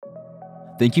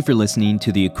Thank you for listening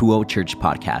to the Akuo Church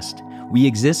podcast. We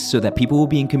exist so that people will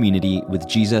be in community with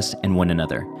Jesus and one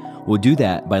another. We'll do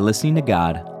that by listening to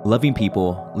God, loving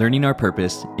people, learning our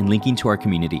purpose, and linking to our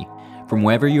community. From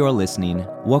wherever you are listening,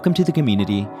 welcome to the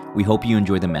community. We hope you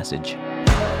enjoy the message.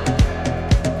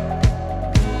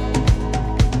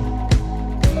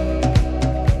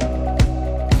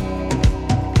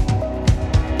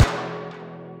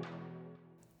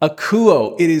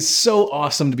 Akuo, it is so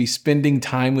awesome to be spending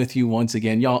time with you once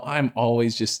again. Y'all, I'm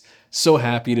always just so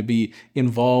happy to be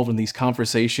involved in these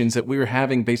conversations that we are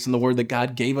having based on the word that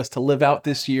God gave us to live out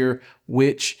this year,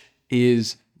 which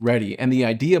is ready. And the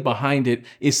idea behind it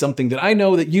is something that I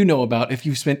know that you know about if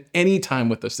you've spent any time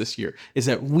with us this year, is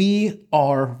that we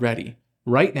are ready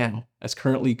right now as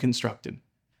currently constructed.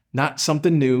 Not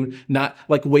something new, not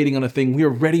like waiting on a thing. We are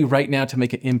ready right now to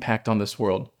make an impact on this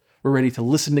world. We're ready to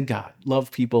listen to God,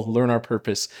 love people, learn our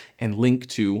purpose, and link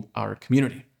to our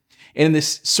community. And in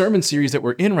this sermon series that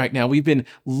we're in right now, we've been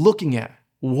looking at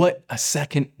what a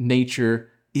second nature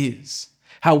is.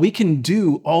 How we can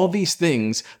do all these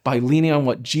things by leaning on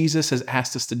what Jesus has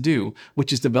asked us to do,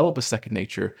 which is develop a second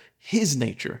nature, his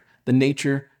nature, the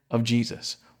nature of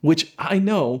Jesus, which I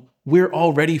know we're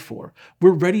all ready for.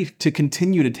 We're ready to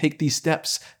continue to take these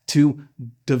steps to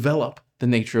develop the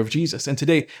nature of Jesus. And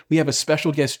today we have a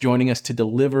special guest joining us to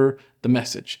deliver the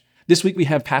message. This week we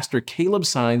have Pastor Caleb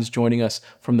Saenz joining us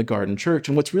from the Garden Church.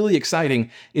 And what's really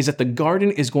exciting is that the Garden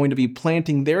is going to be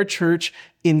planting their church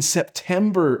in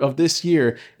September of this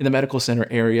year in the medical center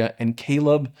area. And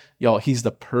Caleb, y'all, he's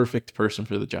the perfect person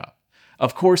for the job.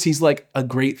 Of course, he's like a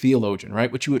great theologian,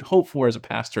 right? Which you would hope for as a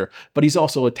pastor, but he's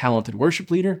also a talented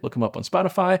worship leader, look him up on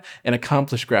Spotify, an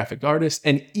accomplished graphic artist,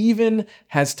 and even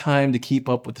has time to keep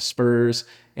up with the Spurs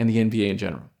and the NBA in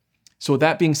general. So with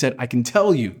that being said, I can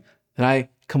tell you that I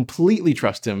completely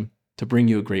trust him to bring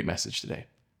you a great message today.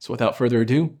 So without further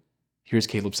ado, here's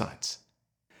Caleb Saenz.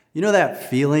 You know that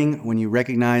feeling when you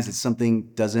recognize that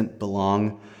something doesn't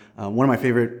belong? One of my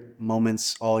favorite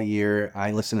moments all year,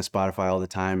 I listen to Spotify all the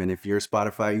time, and if you're a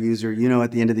Spotify user, you know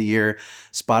at the end of the year,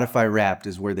 Spotify Wrapped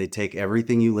is where they take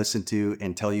everything you listen to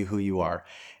and tell you who you are.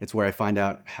 It's where I find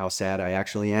out how sad I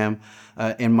actually am.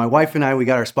 And my wife and I, we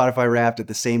got our Spotify Wrapped at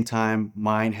the same time.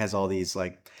 Mine has all these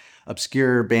like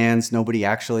obscure bands nobody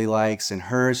actually likes, and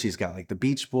hers, she's got like the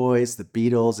Beach Boys, the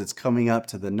Beatles. It's coming up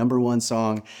to the number one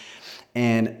song,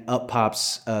 and up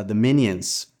pops the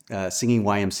Minions singing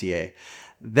YMCA.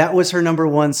 That was her number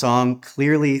one song,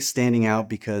 clearly standing out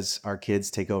because our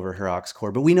kids take over her aux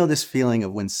cord. But we know this feeling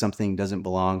of when something doesn't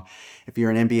belong. If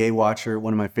you're an NBA watcher,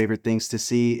 one of my favorite things to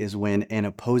see is when an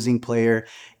opposing player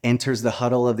enters the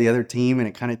huddle of the other team and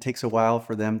it kind of takes a while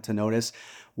for them to notice.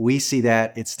 We see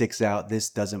that, it sticks out,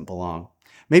 this doesn't belong.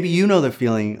 Maybe you know the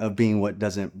feeling of being what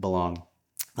doesn't belong.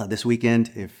 This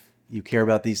weekend, if you care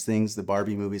about these things, the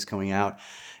Barbie movie's coming out.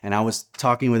 And I was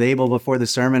talking with Abel before the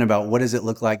sermon about what does it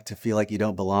look like to feel like you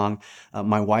don't belong.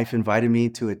 My wife invited me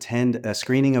to attend a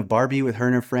screening of Barbie with her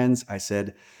and her friends. I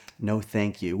said, no,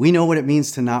 thank you. We know what it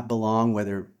means to not belong,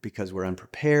 whether because we're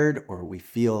unprepared or we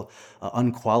feel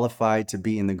unqualified to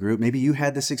be in the group. Maybe you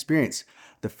had this experience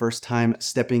the first time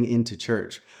stepping into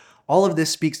church. All of this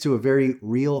speaks to a very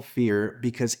real fear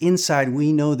because inside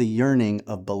we know the yearning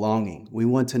of belonging. We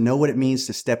want to know what it means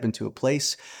to step into a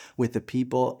place with the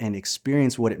people and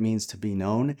experience what it means to be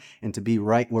known and to be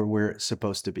right where we're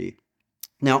supposed to be.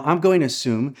 Now, I'm going to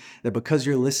assume that because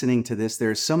you're listening to this,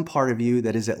 there is some part of you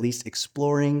that is at least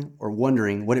exploring or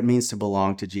wondering what it means to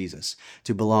belong to Jesus,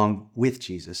 to belong with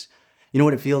Jesus. You know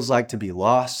what it feels like to be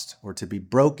lost or to be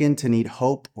broken, to need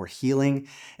hope or healing.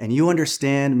 And you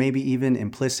understand, maybe even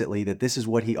implicitly, that this is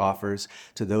what he offers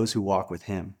to those who walk with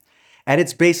him. At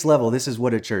its base level, this is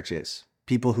what a church is.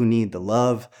 People who need the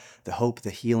love, the hope,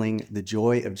 the healing, the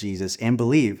joy of Jesus, and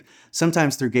believe,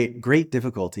 sometimes through great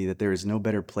difficulty, that there is no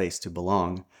better place to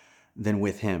belong than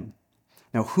with him.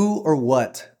 Now, who or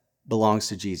what belongs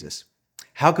to Jesus?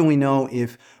 How can we know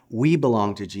if we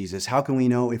belong to Jesus? How can we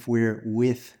know if we're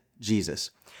with Jesus?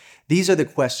 These are the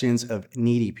questions of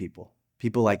needy people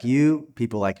like you,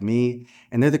 people like me,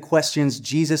 and they're the questions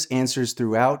Jesus answers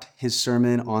throughout his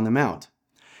Sermon on the Mount.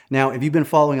 Now, if you've been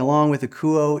following along with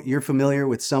Akuo, you're familiar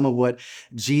with some of what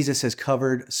Jesus has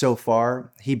covered so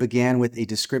far. He began with a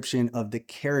description of the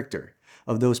character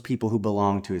of those people who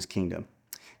belong to his kingdom.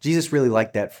 Jesus really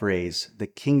liked that phrase, the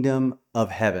kingdom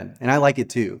of heaven, and I like it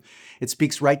too. It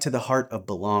speaks right to the heart of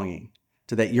belonging,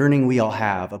 to that yearning we all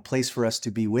have, a place for us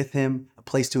to be with him, a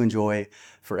place to enjoy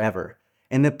forever.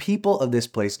 And the people of this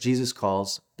place Jesus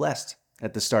calls blessed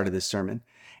at the start of this sermon.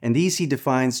 And these he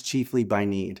defines chiefly by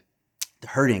need. the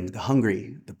hurting, the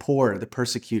hungry, the poor, the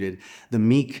persecuted, the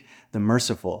meek, the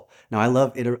merciful. Now, I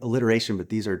love alliteration, but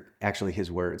these are actually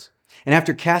his words. And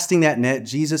after casting that net,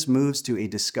 Jesus moves to a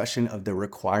discussion of the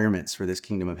requirements for this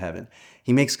kingdom of heaven.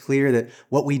 He makes clear that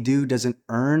what we do doesn't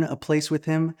earn a place with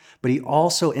him, but he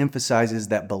also emphasizes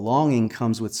that belonging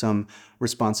comes with some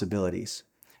responsibilities.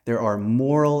 There are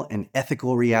moral and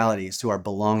ethical realities to our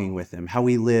belonging with him. How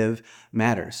we live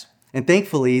matters. And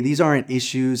thankfully, these aren't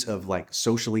issues of like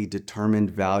socially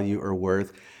determined value or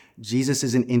worth. Jesus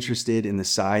isn't interested in the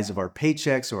size of our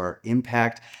paychecks or our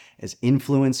impact as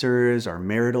influencers, our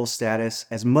marital status,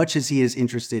 as much as he is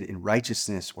interested in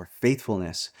righteousness or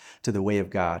faithfulness to the way of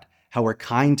God, how we're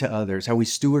kind to others, how we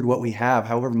steward what we have,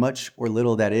 however much or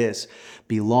little that is.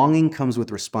 Belonging comes with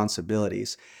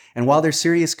responsibilities. And while they're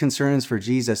serious concerns for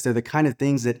Jesus, they're the kind of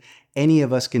things that any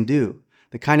of us can do,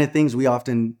 the kind of things we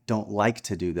often don't like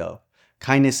to do, though.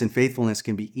 Kindness and faithfulness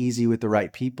can be easy with the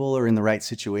right people or in the right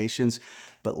situations,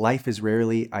 but life is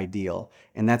rarely ideal,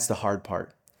 and that's the hard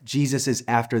part. Jesus is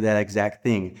after that exact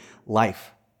thing,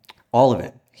 life, all of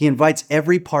it. He invites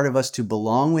every part of us to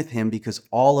belong with him because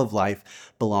all of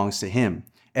life belongs to him.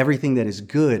 Everything that is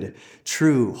good,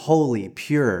 true, holy,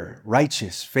 pure,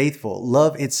 righteous, faithful,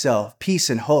 love itself, peace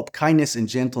and hope, kindness and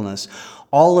gentleness,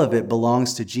 all of it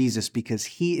belongs to Jesus because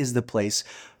he is the place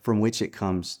from which it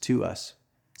comes to us.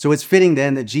 So it's fitting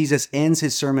then that Jesus ends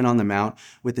his Sermon on the Mount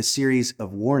with a series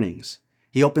of warnings.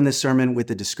 He opened the sermon with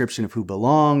a description of who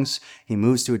belongs. He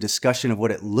moves to a discussion of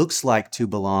what it looks like to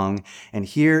belong. And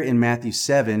here in Matthew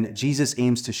 7, Jesus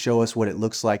aims to show us what it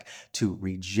looks like to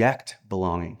reject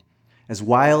belonging. As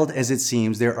wild as it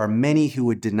seems, there are many who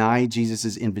would deny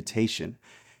Jesus' invitation.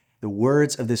 The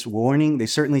words of this warning, they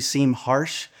certainly seem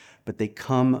harsh, but they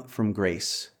come from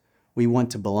grace. We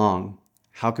want to belong.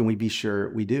 How can we be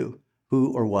sure we do?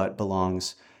 Who or what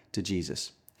belongs to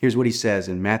Jesus? Here's what he says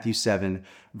in Matthew 7,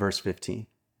 verse 15.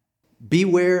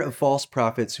 Beware of false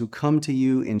prophets who come to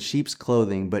you in sheep's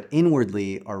clothing, but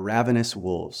inwardly are ravenous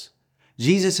wolves.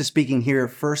 Jesus is speaking here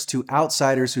first to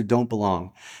outsiders who don't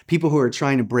belong, people who are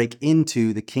trying to break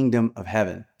into the kingdom of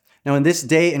heaven. Now, in this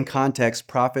day and context,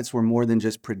 prophets were more than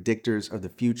just predictors of the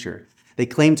future. They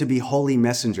claimed to be holy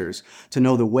messengers, to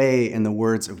know the way and the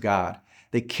words of God.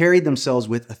 They carried themselves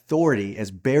with authority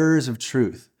as bearers of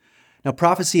truth. Now,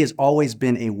 prophecy has always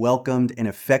been a welcomed and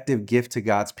effective gift to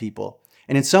God's people.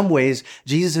 And in some ways,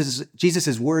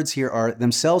 Jesus' words here are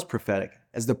themselves prophetic,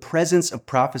 as the presence of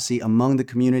prophecy among the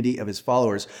community of his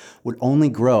followers would only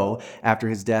grow after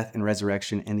his death and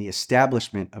resurrection and the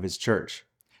establishment of his church.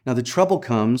 Now, the trouble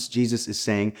comes, Jesus is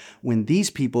saying, when these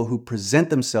people who present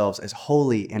themselves as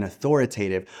holy and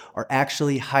authoritative are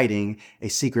actually hiding a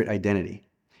secret identity.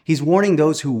 He's warning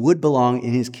those who would belong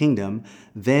in his kingdom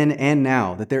then and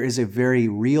now that there is a very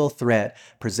real threat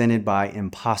presented by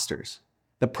imposters.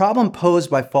 The problem posed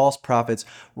by false prophets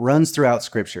runs throughout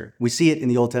Scripture. We see it in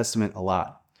the Old Testament a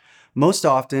lot. Most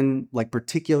often, like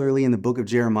particularly in the book of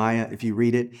Jeremiah, if you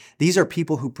read it, these are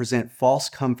people who present false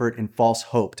comfort and false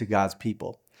hope to God's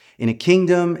people. In a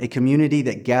kingdom, a community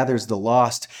that gathers the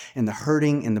lost and the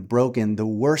hurting and the broken, the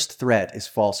worst threat is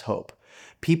false hope.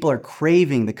 People are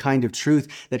craving the kind of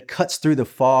truth that cuts through the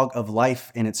fog of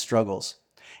life and its struggles.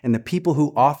 And the people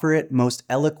who offer it most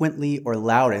eloquently or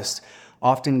loudest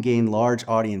often gain large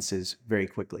audiences very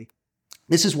quickly.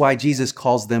 This is why Jesus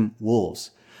calls them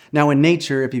wolves. Now, in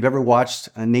nature, if you've ever watched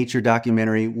a nature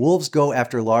documentary, wolves go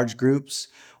after large groups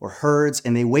or herds,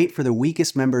 and they wait for the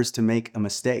weakest members to make a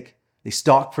mistake. They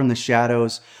stalk from the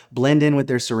shadows, blend in with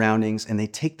their surroundings, and they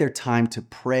take their time to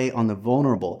prey on the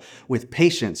vulnerable with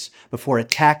patience before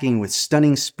attacking with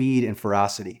stunning speed and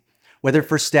ferocity. Whether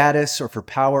for status or for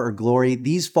power or glory,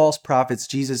 these false prophets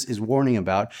Jesus is warning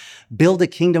about build a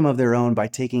kingdom of their own by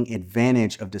taking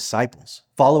advantage of disciples,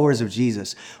 followers of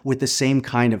Jesus, with the same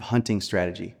kind of hunting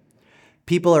strategy.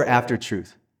 People are after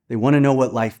truth. They want to know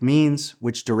what life means,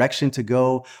 which direction to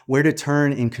go, where to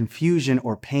turn in confusion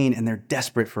or pain, and they're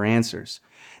desperate for answers.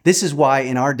 This is why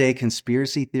in our day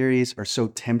conspiracy theories are so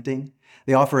tempting.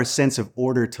 They offer a sense of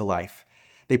order to life.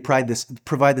 They provide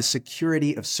the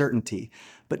security of certainty.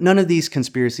 But none of these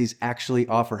conspiracies actually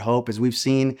offer hope. As we've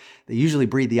seen, they usually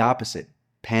breed the opposite: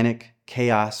 panic,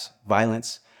 chaos,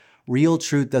 violence. Real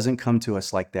truth doesn't come to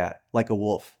us like that, like a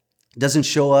wolf. It doesn't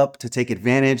show up to take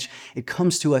advantage. It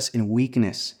comes to us in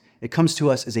weakness. It comes to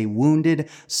us as a wounded,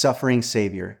 suffering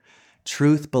Savior.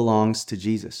 Truth belongs to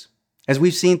Jesus. As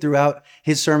we've seen throughout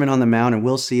his Sermon on the Mount, and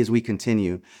we'll see as we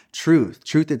continue,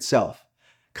 truth itself,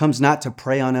 comes not to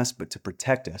prey on us, but to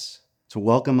protect us, to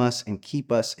welcome us and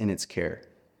keep us in its care.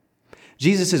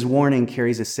 Jesus' warning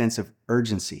carries a sense of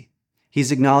urgency.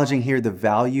 He's acknowledging here the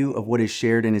value of what is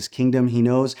shared in his kingdom. He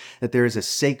knows that there is a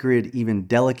sacred, even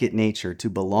delicate nature to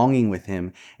belonging with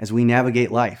him as we navigate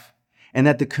life, and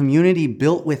that the community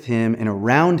built with him and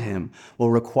around him will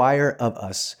require of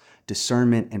us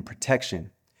discernment and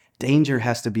protection. Danger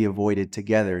has to be avoided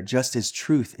together, just as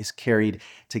truth is carried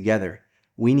together.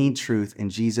 We need truth,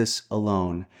 and Jesus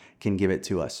alone can give it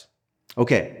to us.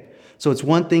 Okay, so it's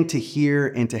one thing to hear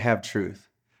and to have truth.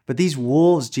 But these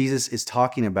wolves Jesus is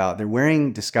talking about, they're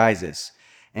wearing disguises.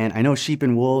 And I know sheep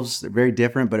and wolves, they're very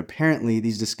different, but apparently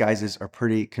these disguises are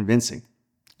pretty convincing.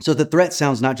 So the threat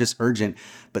sounds not just urgent,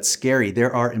 but scary.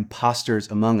 There are imposters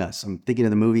among us. I'm thinking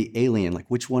of the movie Alien, like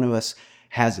which one of us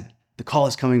has it? The call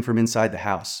is coming from inside the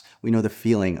house. We know the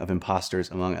feeling of imposters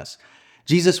among us.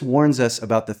 Jesus warns us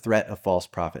about the threat of false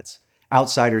prophets,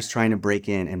 outsiders trying to break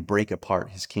in and break apart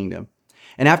his kingdom.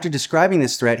 And after describing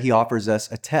this threat, he offers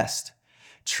us a test.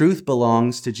 Truth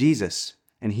belongs to Jesus,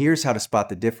 and here's how to spot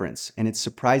the difference, and it's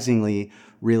surprisingly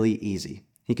really easy.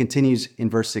 He continues in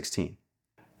verse 16.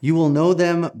 You will know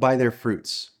them by their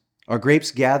fruits. Are grapes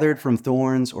gathered from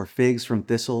thorns or figs from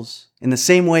thistles? In the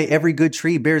same way, every good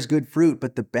tree bears good fruit,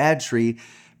 but the bad tree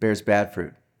bears bad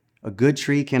fruit. A good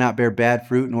tree cannot bear bad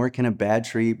fruit, nor can a bad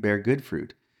tree bear good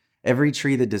fruit. Every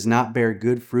tree that does not bear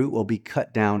good fruit will be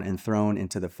cut down and thrown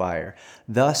into the fire.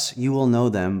 Thus you will know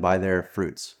them by their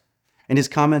fruits. In his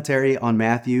commentary on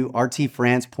Matthew, R.T.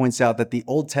 France points out that the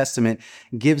Old Testament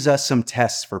gives us some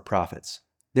tests for prophets.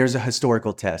 There's a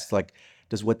historical test, like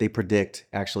does what they predict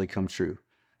actually come true?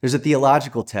 There's a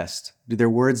theological test. Do their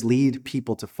words lead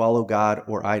people to follow God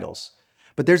or idols?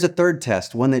 But there's a third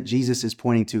test, one that Jesus is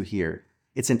pointing to here.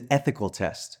 It's an ethical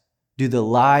test. Do the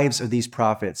lives of these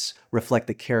prophets reflect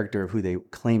the character of who they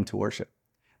claim to worship?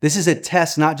 This is a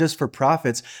test not just for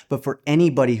prophets, but for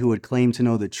anybody who would claim to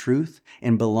know the truth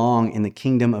and belong in the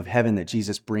kingdom of heaven that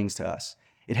Jesus brings to us.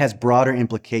 It has broader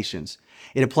implications.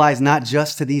 It applies not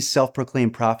just to these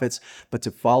self-proclaimed prophets, but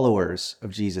to followers of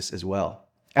Jesus as well.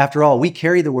 After all, we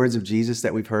carry the words of Jesus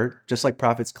that we've heard, just like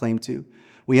prophets claim to.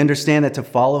 We understand that to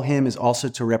follow him is also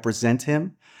to represent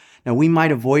him. Now, we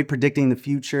might avoid predicting the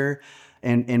future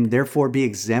and therefore be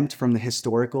exempt from the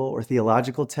historical or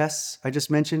theological tests I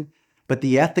just mentioned. But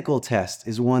the ethical test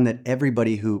is one that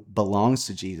everybody who belongs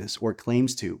to Jesus or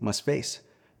claims to must face.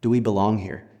 Do we belong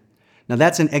here? Now,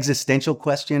 that's an existential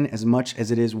question as much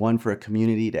as it is one for a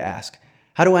community to ask.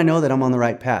 How do I know that I'm on the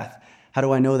right path? How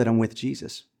do I know that I'm with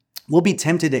Jesus? We'll be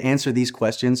tempted to answer these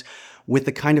questions with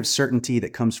the kind of certainty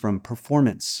that comes from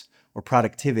performance or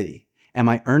productivity. Am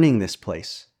I earning this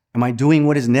place? Am I doing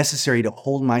what is necessary to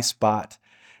hold my spot?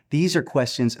 These are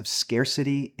questions of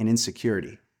scarcity and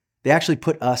insecurity. They actually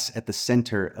put us at the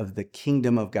center of the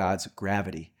kingdom of God's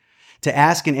gravity. To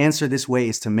ask and answer this way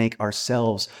is to make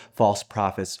ourselves false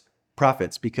prophets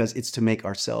because it's to make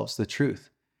ourselves the truth.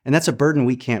 And that's a burden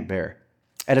we can't bear.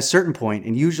 At a certain point,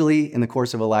 and usually in the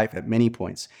course of a life at many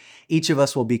points, each of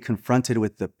us will be confronted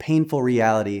with the painful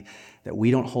reality that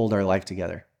we don't hold our life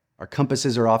together. Our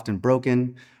compasses are often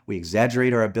broken. We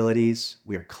exaggerate our abilities.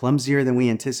 We are clumsier than we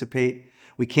anticipate.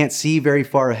 We can't see very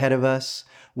far ahead of us.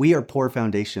 We are poor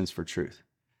foundations for truth.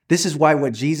 This is why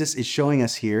what Jesus is showing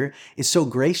us here is so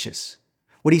gracious.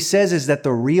 What he says is that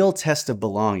the real test of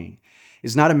belonging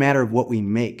is not a matter of what we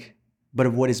make, but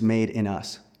of what is made in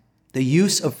us. The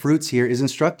use of fruits here is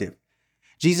instructive.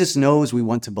 Jesus knows we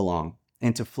want to belong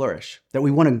and to flourish, that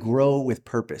we want to grow with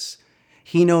purpose.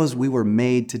 He knows we were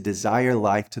made to desire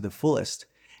life to the fullest,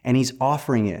 and he's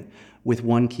offering it with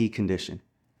one key condition.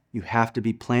 You have to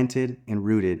be planted and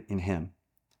rooted in him.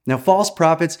 Now, false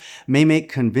prophets may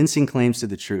make convincing claims to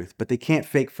the truth, but they can't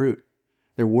fake fruit.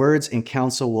 Their words and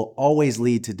counsel will always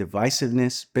lead to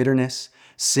divisiveness, bitterness,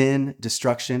 sin,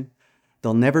 destruction.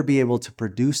 They'll never be able to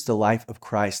produce the life of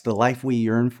Christ, the life we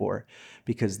yearn for,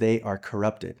 because they are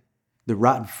corrupted. The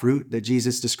rotten fruit that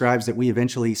Jesus describes that we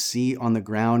eventually see on the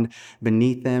ground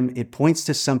beneath them, it points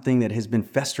to something that has been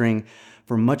festering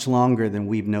for much longer than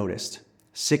we've noticed.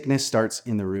 Sickness starts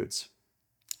in the roots.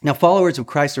 Now, followers of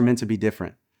Christ are meant to be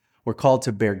different. We're called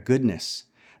to bear goodness,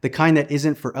 the kind that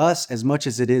isn't for us as much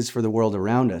as it is for the world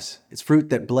around us. It's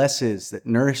fruit that blesses, that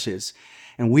nourishes.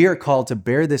 And we are called to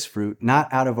bear this fruit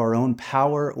not out of our own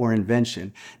power or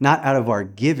invention, not out of our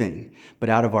giving, but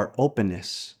out of our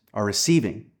openness, our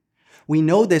receiving. We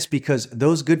know this because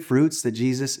those good fruits that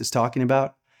Jesus is talking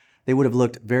about, they would have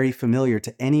looked very familiar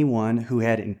to anyone who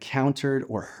had encountered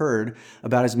or heard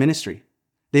about his ministry.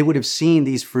 They would have seen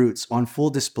these fruits on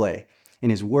full display in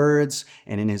his words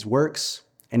and in his works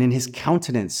and in his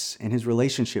countenance and his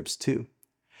relationships too.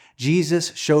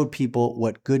 Jesus showed people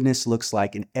what goodness looks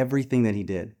like in everything that he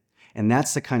did. And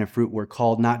that's the kind of fruit we're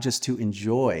called not just to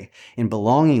enjoy in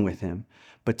belonging with him,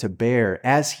 but to bear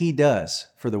as he does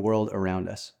for the world around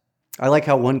us. I like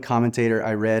how one commentator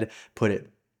I read put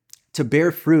it. To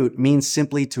bear fruit means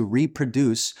simply to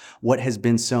reproduce what has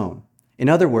been sown. In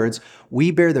other words,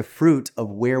 we bear the fruit of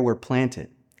where we're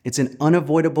planted. It's an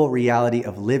unavoidable reality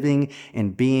of living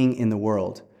and being in the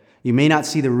world. You may not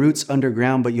see the roots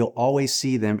underground, but you'll always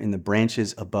see them in the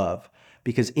branches above.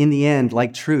 Because in the end,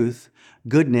 like truth,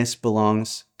 goodness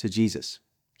belongs to Jesus.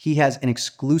 He has an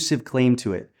exclusive claim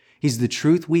to it. He's the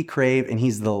truth we crave, and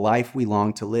he's the life we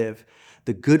long to live.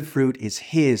 The good fruit is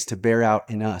his to bear out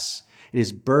in us. It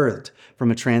is birthed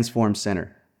from a transformed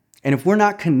center. And if we're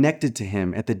not connected to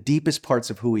him at the deepest parts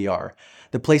of who we are,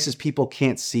 the places people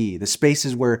can't see, the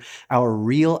spaces where our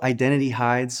real identity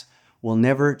hides, we'll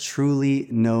never truly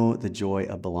know the joy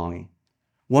of belonging.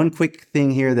 One quick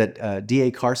thing here that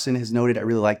D.A. Carson has noted, I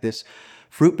really like this.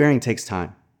 Fruit bearing takes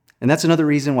time. And that's another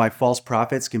reason why false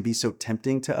prophets can be so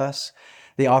tempting to us.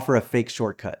 They offer a fake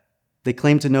shortcut. They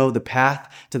claim to know the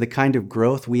path to the kind of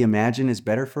growth we imagine is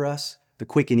better for us, the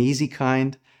quick and easy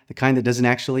kind, the kind that doesn't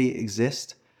actually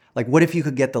exist. Like, what if you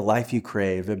could get the life you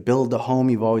crave, and build the home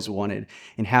you've always wanted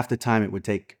in half the time it would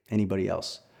take anybody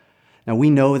else? Now, we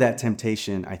know that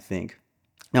temptation, I think.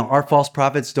 Now, our false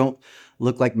prophets don't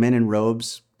look like men in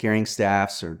robes carrying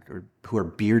staffs or who are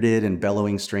bearded and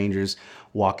bellowing strangers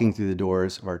walking through the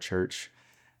doors of our church.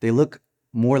 They look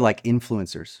more like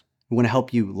influencers who want to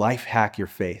help you life hack your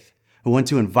faith, who want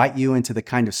to invite you into the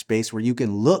kind of space where you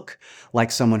can look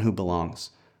like someone who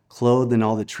belongs, clothed in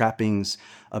all the trappings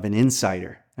of an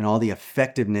insider and all the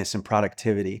effectiveness and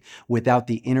productivity without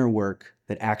the inner work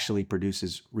that actually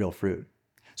produces real fruit.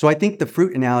 So I think the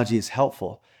fruit analogy is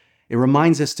helpful. It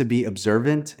reminds us to be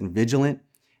observant and vigilant.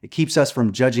 It keeps us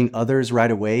from judging others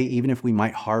right away, even if we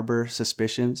might harbor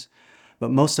suspicions.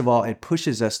 But most of all, it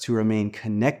pushes us to remain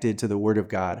connected to the Word of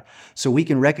God so we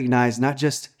can recognize not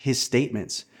just his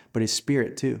statements, but his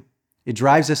spirit too. It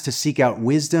drives us to seek out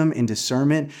wisdom and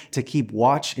discernment, to keep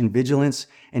watch and vigilance,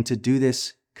 and to do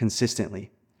this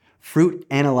consistently. Fruit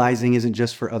analyzing isn't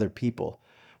just for other people.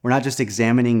 We're not just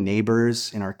examining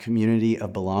neighbors in our community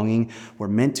of belonging. We're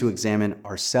meant to examine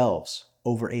ourselves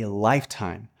over a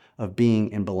lifetime of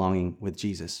being and belonging with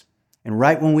Jesus. And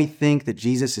right when we think that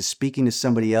Jesus is speaking to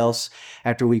somebody else,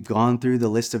 after we've gone through the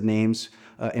list of names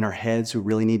in our heads who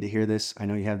really need to hear this, I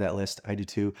know you have that list, I do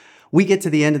too, we get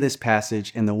to the end of this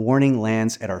passage and the warning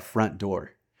lands at our front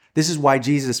door. This is why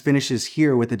Jesus finishes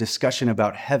here with a discussion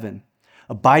about heaven.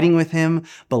 Abiding with him,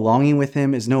 belonging with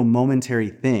him is no momentary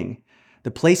thing.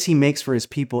 The place he makes for his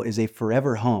people is a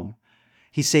forever home.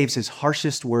 He saves his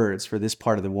harshest words for this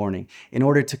part of the warning in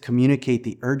order to communicate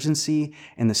the urgency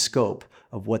and the scope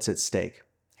of what's at stake.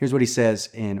 Here's what he says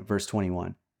in verse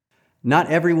 21.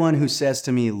 Not everyone who says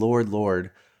to me, Lord,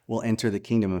 Lord, will enter the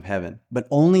kingdom of heaven, but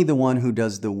only the one who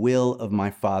does the will of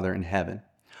my Father in heaven.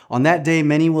 On that day,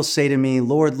 many will say to me,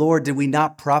 Lord, Lord, did we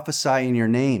not prophesy in your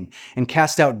name and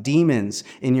cast out demons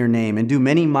in your name and do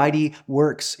many mighty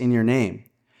works in your name?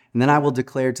 And then I will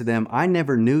declare to them, I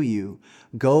never knew you.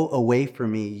 Go away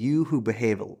from me, you who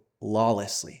behave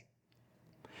lawlessly.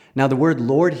 Now, the word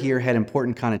Lord here had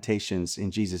important connotations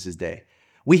in Jesus' day.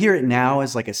 We hear it now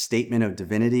as like a statement of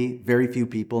divinity. Very few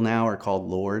people now are called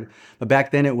Lord. But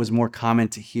back then it was more common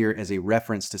to hear as a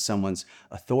reference to someone's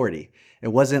authority. It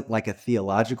wasn't like a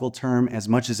theological term as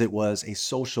much as it was a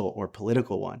social or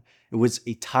political one. It was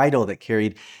a title that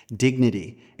carried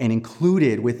dignity and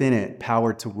included within it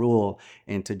power to rule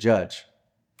and to judge.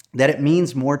 That it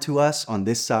means more to us on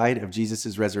this side of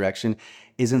Jesus' resurrection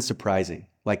isn't surprising.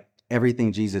 Like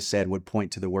everything Jesus said would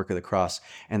point to the work of the cross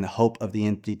and the hope of the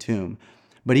empty tomb.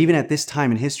 But even at this time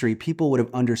in history, people would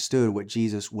have understood what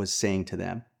Jesus was saying to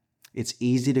them. It's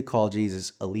easy to call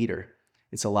Jesus a leader.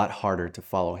 It's a lot harder to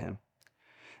follow him.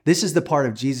 This is the part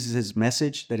of Jesus'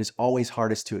 message that is always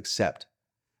hardest to accept.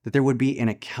 That there would be an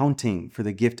accounting for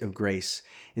the gift of grace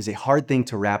is a hard thing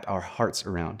to wrap our hearts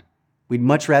around. We'd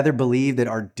much rather believe that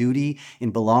our duty in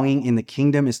belonging in the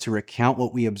kingdom is to recount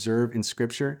what we observe in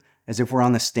Scripture, as if we're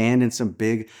on the stand in some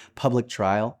big public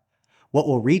trial. What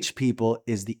will reach people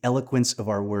is the eloquence of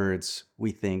our words,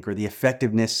 we think, or the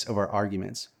effectiveness of our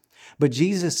arguments. But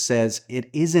Jesus says it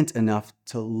isn't enough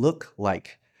to look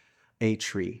like a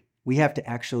tree. We have to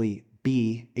actually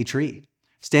be a tree.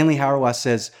 Stanley Hauerwas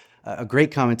says, a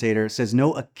great commentator, says,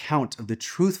 no account of the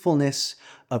truthfulness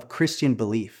of Christian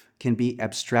belief can be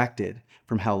abstracted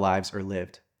from how lives are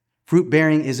lived. Fruit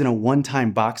bearing isn't a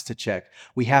one-time box to check.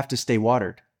 We have to stay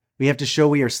watered. We have to show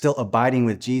we are still abiding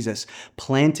with Jesus,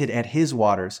 planted at his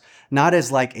waters, not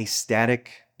as like a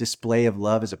static display of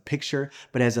love as a picture,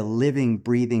 but as a living,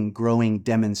 breathing, growing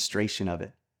demonstration of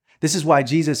it. This is why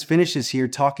Jesus finishes here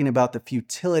talking about the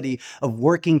futility of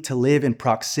working to live in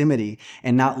proximity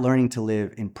and not learning to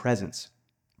live in presence.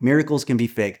 Miracles can be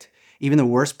faked. Even the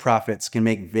worst prophets can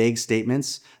make vague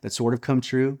statements that sort of come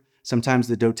true. Sometimes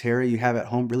the doTERRA you have at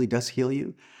home really does heal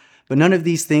you. But none of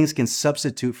these things can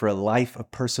substitute for a life of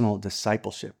personal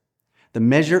discipleship. The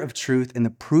measure of truth and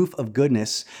the proof of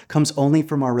goodness comes only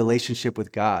from our relationship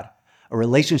with God, a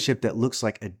relationship that looks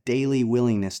like a daily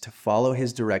willingness to follow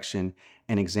his direction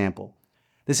and example.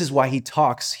 This is why he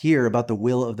talks here about the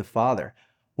will of the Father.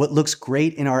 What looks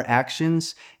great in our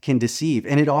actions can deceive,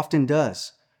 and it often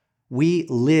does. We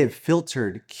live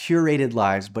filtered, curated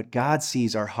lives, but God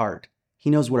sees our heart. He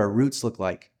knows what our roots look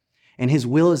like. And his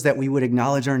will is that we would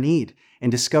acknowledge our need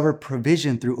and discover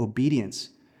provision through obedience.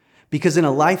 Because in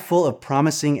a life full of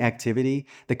promising activity,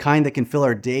 the kind that can fill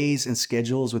our days and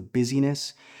schedules with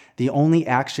busyness, the only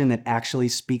action that actually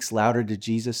speaks louder to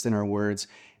Jesus than our words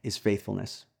is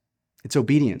faithfulness. It's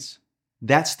obedience.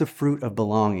 That's the fruit of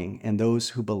belonging, and those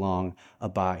who belong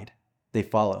abide. They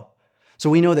follow. So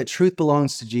we know that truth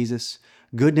belongs to Jesus,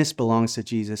 goodness belongs to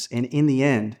Jesus, and in the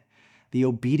end, the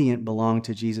obedient belong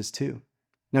to Jesus too.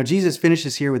 Now, Jesus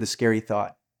finishes here with a scary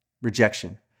thought: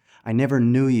 rejection. I never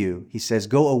knew you, he says.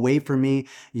 Go away from me,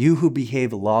 you who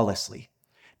behave lawlessly.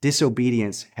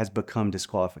 Disobedience has become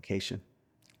disqualification.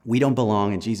 We don't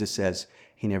belong, and Jesus says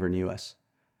he never knew us.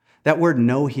 That word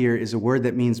know here is a word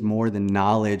that means more than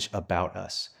knowledge about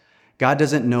us. God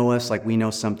doesn't know us like we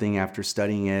know something after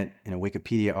studying it in a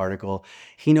Wikipedia article.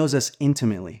 He knows us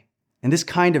intimately. And this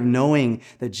kind of knowing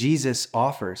that Jesus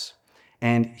offers,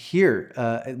 and here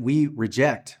we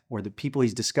reject, or the people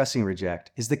he's discussing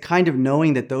reject, is the kind of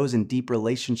knowing that those in deep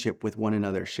relationship with one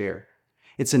another share.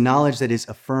 It's a knowledge that is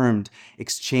affirmed,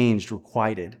 exchanged,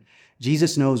 requited.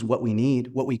 Jesus knows what we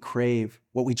need, what we crave,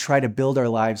 what we try to build our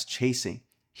lives chasing.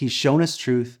 He's shown us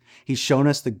truth. He's shown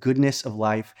us the goodness of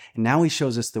life. And now he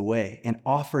shows us the way and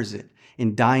offers it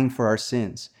in dying for our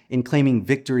sins, in claiming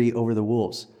victory over the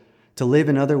wolves. To live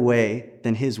another way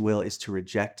than his will is to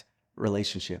reject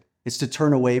relationship. It's to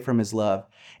turn away from his love.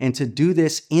 And to do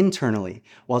this internally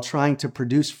while trying to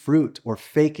produce fruit or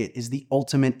fake it is the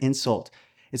ultimate insult.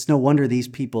 It's no wonder these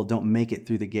people don't make it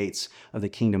through the gates of the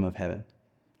kingdom of heaven.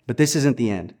 But this isn't the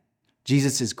end.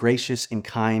 Jesus is gracious and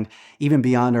kind, even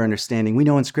beyond our understanding. We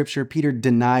know in Scripture, Peter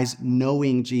denies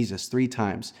knowing Jesus 3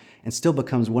 times and still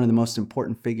becomes one of the most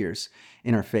important figures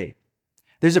in our faith.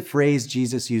 There's a phrase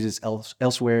Jesus uses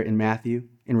elsewhere in Matthew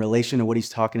in relation to what he's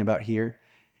talking about here.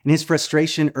 In his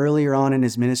frustration earlier on in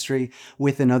his ministry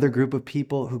with another group of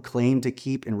people who claim to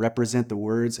keep and represent the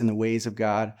words and the ways of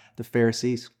God, the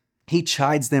Pharisees, he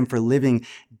chides them for living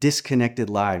disconnected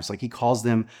lives, like he calls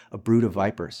them a brood of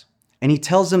vipers. And he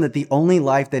tells them that the only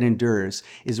life that endures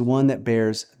is one that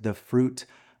bears the fruit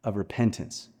of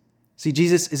repentance. See,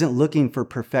 Jesus isn't looking for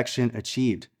perfection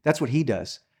achieved. That's what he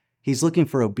does. He's looking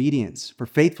for obedience, for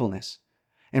faithfulness.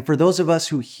 And for those of us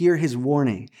who hear his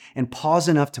warning and pause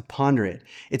enough to ponder it,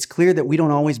 it's clear that we don't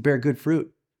always bear good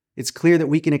fruit. It's clear that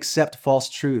we can accept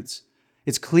false truths.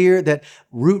 It's clear that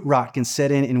root rot can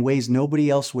set in ways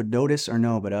nobody else would notice or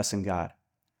know but us and God.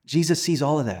 Jesus sees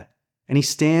all of that. And he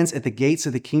stands at the gates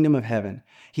of the kingdom of heaven.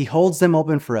 He holds them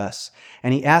open for us.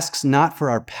 And he asks not for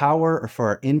our power or for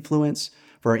our influence,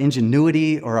 for our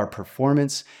ingenuity or our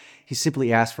performance. He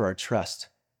simply asks for our trust,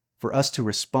 for us to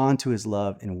respond to his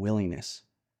love and willingness.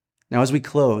 Now, as we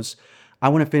close, I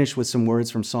want to finish with some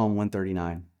words from Psalm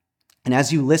 139. And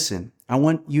as you listen, I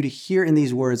want you to hear in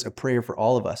these words a prayer for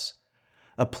all of us.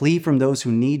 A plea from those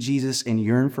who need Jesus and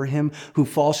yearn for him, who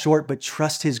fall short but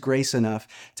trust his grace enough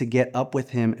to get up with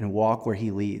him and walk where he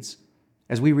leads.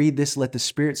 As we read this, let the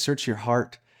Spirit search your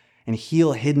heart and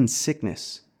heal hidden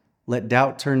sickness. Let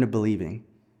doubt turn to believing.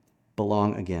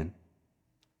 Belong again.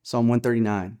 Psalm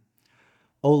 139.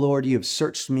 O Lord, you have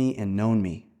searched me and known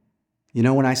me. You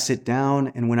know when I sit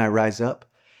down and when I rise up.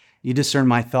 You discern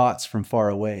my thoughts from far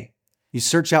away. You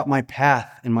search out my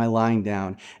path and my lying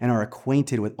down and are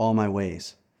acquainted with all my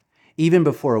ways. Even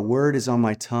before a word is on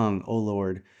my tongue, O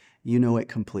Lord, you know it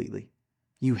completely.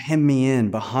 You hem me in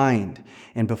behind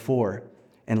and before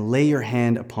and lay your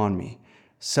hand upon me.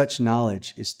 Such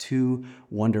knowledge is too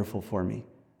wonderful for me.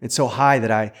 It's so high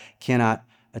that I cannot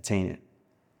attain it.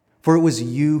 For it was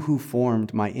you who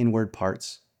formed my inward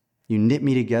parts. You knit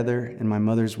me together in my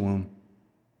mother's womb.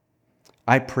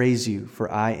 I praise you, for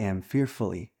I am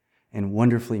fearfully and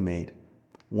wonderfully made.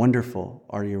 Wonderful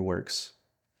are your works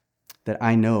that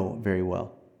I know very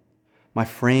well. My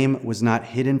frame was not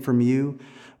hidden from you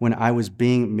when I was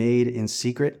being made in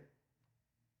secret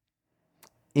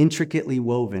intricately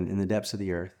woven in the depths of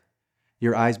the earth.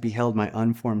 Your eyes beheld my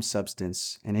unformed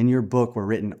substance, and in your book were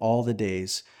written all the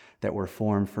days that were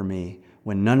formed for me,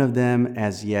 when none of them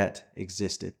as yet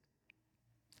existed.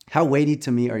 How weighty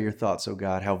to me are your thoughts, O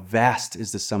God. How vast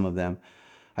is the sum of them.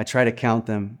 I try to count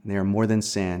them, and they are more than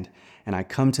sand, and I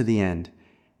come to the end,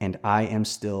 and I am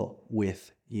still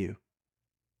with you.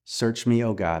 Search me,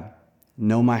 O God.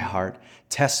 Know my heart.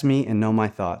 Test me and know my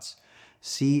thoughts.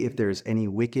 See if there is any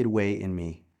wicked way in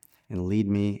me, and lead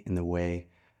me in the way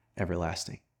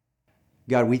everlasting.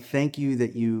 God, we thank you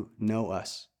that you know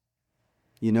us.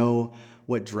 You know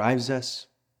what drives us.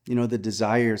 You know the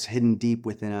desires hidden deep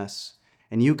within us.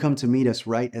 And you come to meet us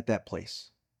right at that place,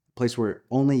 the place where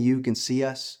only you can see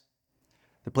us,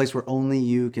 the place where only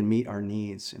you can meet our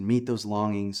needs and meet those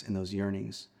longings and those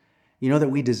yearnings. You know that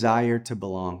we desire to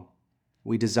belong.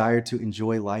 We desire to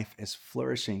enjoy life as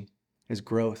flourishing, as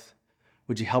growth.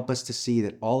 Would you help us to see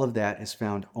that all of that is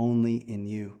found only in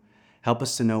you? Help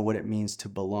us to know what it means to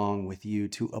belong with you,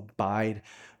 to abide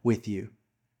with you,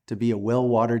 to be a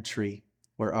well-watered tree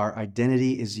where our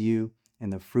identity is you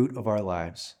and the fruit of our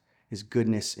lives is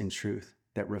goodness and truth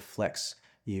that reflects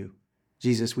you.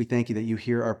 Jesus, we thank you that you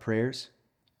hear our prayers,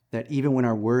 that even when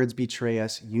our words betray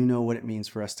us, you know what it means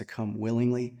for us to come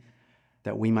willingly,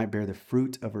 that we might bear the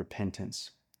fruit of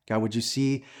repentance. God, would you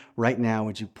see right now,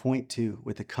 would you point to,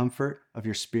 with the comfort of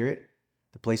your Spirit,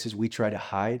 the places we try to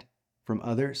hide from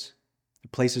others, the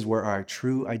places where our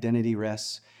true identity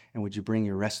rests, and would you bring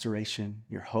your restoration,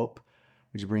 your hope?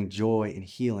 Would you bring joy and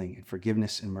healing and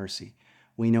forgiveness and mercy?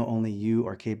 We know only you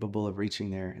are capable of reaching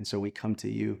there, and so we come to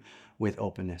you with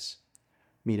openness.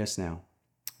 Meet us now.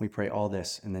 We pray all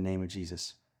this in the name of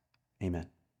Jesus. Amen.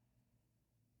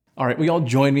 All right, we all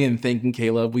join me in thanking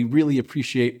Caleb. We really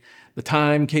appreciate the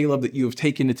time, Caleb, that you have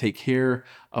taken to take care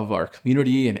of our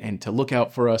community and to look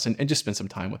out for us and just spend some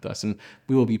time with us. And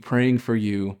we will be praying for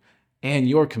you and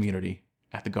your community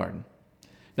at the garden.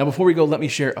 Now, before we go, let me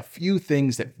share a few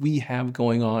things that we have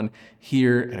going on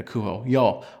here at Akuo.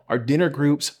 Y'all, our dinner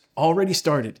groups already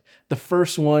started. The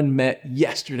first one met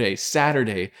yesterday,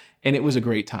 Saturday, and it was a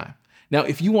great time. Now,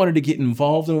 if you wanted to get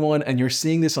involved in one and you're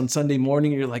seeing this on Sunday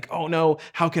morning and you're like, oh no,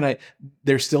 how can I?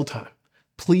 There's still time.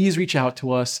 Please reach out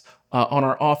to us on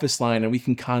our office line and we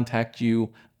can contact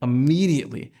you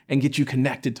immediately and get you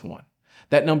connected to one.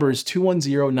 That number is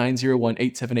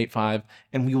 210-901-8785,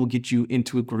 and we will get you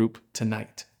into a group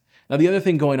tonight. Now, the other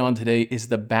thing going on today is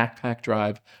the backpack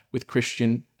drive with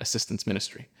Christian Assistance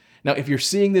Ministry. Now, if you're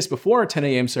seeing this before our 10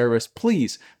 a.m. service,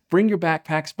 please bring your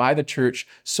backpacks by the church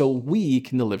so we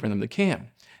can deliver them to Cam.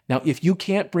 Now, if you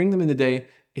can't bring them in today,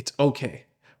 it's okay.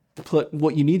 But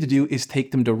what you need to do is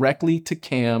take them directly to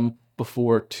Cam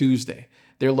before Tuesday.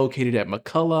 They're located at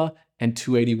McCullough and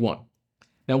 281.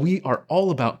 Now, we are all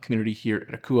about community here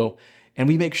at Akuo, and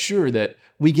we make sure that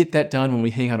we get that done when we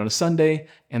hang out on a Sunday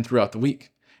and throughout the week.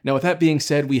 Now, with that being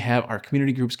said, we have our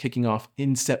community groups kicking off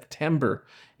in September,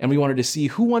 and we wanted to see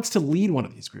who wants to lead one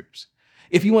of these groups.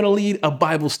 If you want to lead a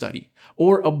Bible study,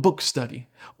 or a book study,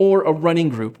 or a running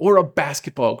group, or a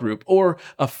basketball group, or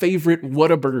a favorite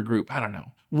Whataburger group, I don't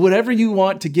know. Whatever you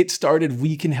want to get started,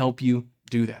 we can help you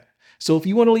do that. So if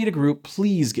you want to lead a group,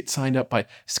 please get signed up by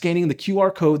scanning the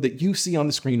QR code that you see on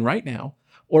the screen right now,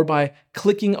 or by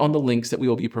clicking on the links that we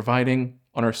will be providing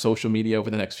on our social media over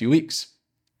the next few weeks.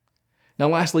 Now,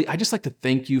 lastly, I'd just like to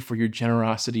thank you for your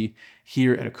generosity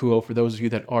here at Akuo, for those of you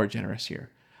that are generous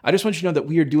here. I just want you to know that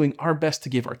we are doing our best to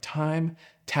give our time,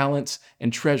 talents,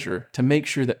 and treasure to make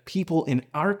sure that people in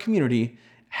our community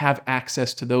have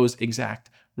access to those exact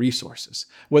resources.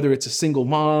 Whether it's a single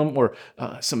mom or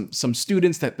some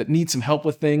students that need some help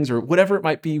with things or whatever it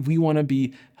might be, we want to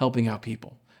be helping out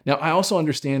people. Now, I also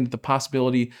understand that the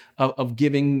possibility of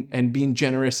giving and being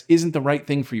generous isn't the right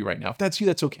thing for you right now. If that's you,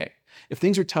 that's okay. If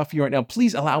things are tough for you right now,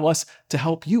 please allow us to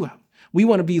help you out. We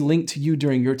want to be linked to you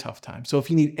during your tough time. So if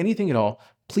you need anything at all,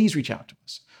 please reach out to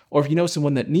us. Or if you know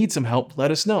someone that needs some help,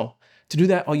 let us know. To do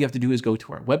that, all you have to do is go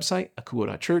to our website,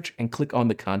 akuo.church, and click on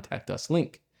the Contact Us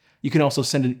link. You can also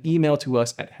send an email to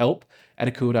us at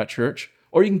help@akuo.church,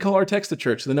 or you can call or text the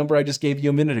church to the number I just gave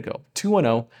you a minute ago,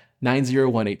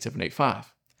 210-901-8785.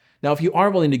 Now, if you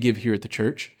are willing to give here at the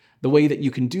church, the way that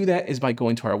you can do that is by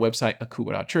going to our website,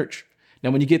 akuo.church. Now,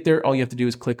 when you get there, all you have to do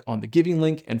is click on the giving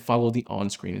link and follow the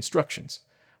on-screen instructions.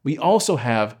 We also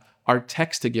have our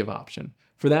text to give option.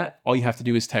 For that, all you have to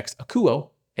do is text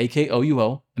Akuo,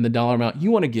 AKOUO, and the dollar amount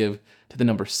you want to give to the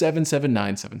number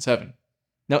 77977.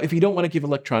 Now, if you don't want to give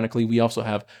electronically, we also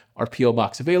have our P.O.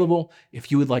 Box available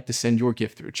if you would like to send your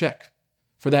gift through a check.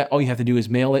 For that, all you have to do is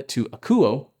mail it to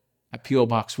Akuo at P.O.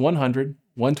 Box 100,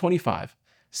 125,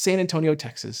 San Antonio,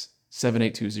 Texas,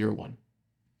 78201.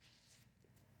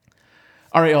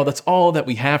 All right, y'all, that's all that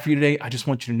we have for you today. I just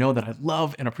want you to know that I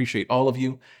love and appreciate all of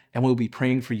you, and we'll be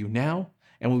praying for you now,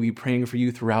 and we'll be praying for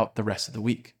you throughout the rest of the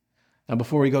week. Now,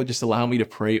 before we go, just allow me to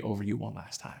pray over you one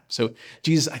last time. So,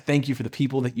 Jesus, I thank you for the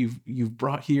people that you've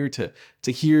brought here to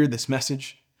hear this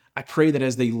message. I pray that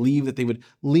as they leave, that they would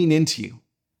lean into you,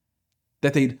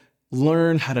 that they'd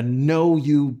learn how to know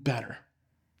you better,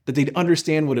 that they'd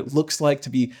understand what it looks like to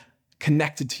be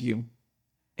connected to you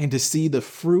and to see the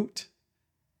fruit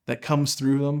that comes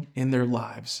through them in their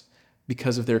lives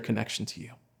because of their connection to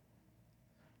you.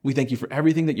 We thank you for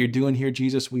everything that you're doing here,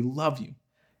 Jesus. We love you.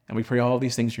 And we pray all of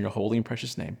these things in your holy and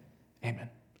precious name. Amen.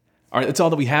 All right, that's all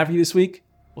that we have for you this week.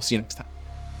 We'll see you next time.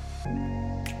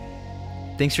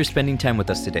 Thanks for spending time with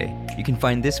us today. You can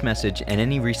find this message and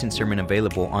any recent sermon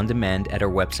available on demand at our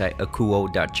website,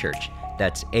 akuo.church.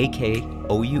 That's akouo.church.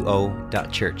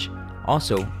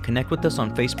 Also, connect with us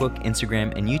on Facebook,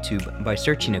 Instagram, and YouTube by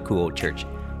searching Akuo Church.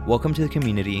 Welcome to the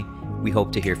community. We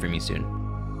hope to hear from you soon.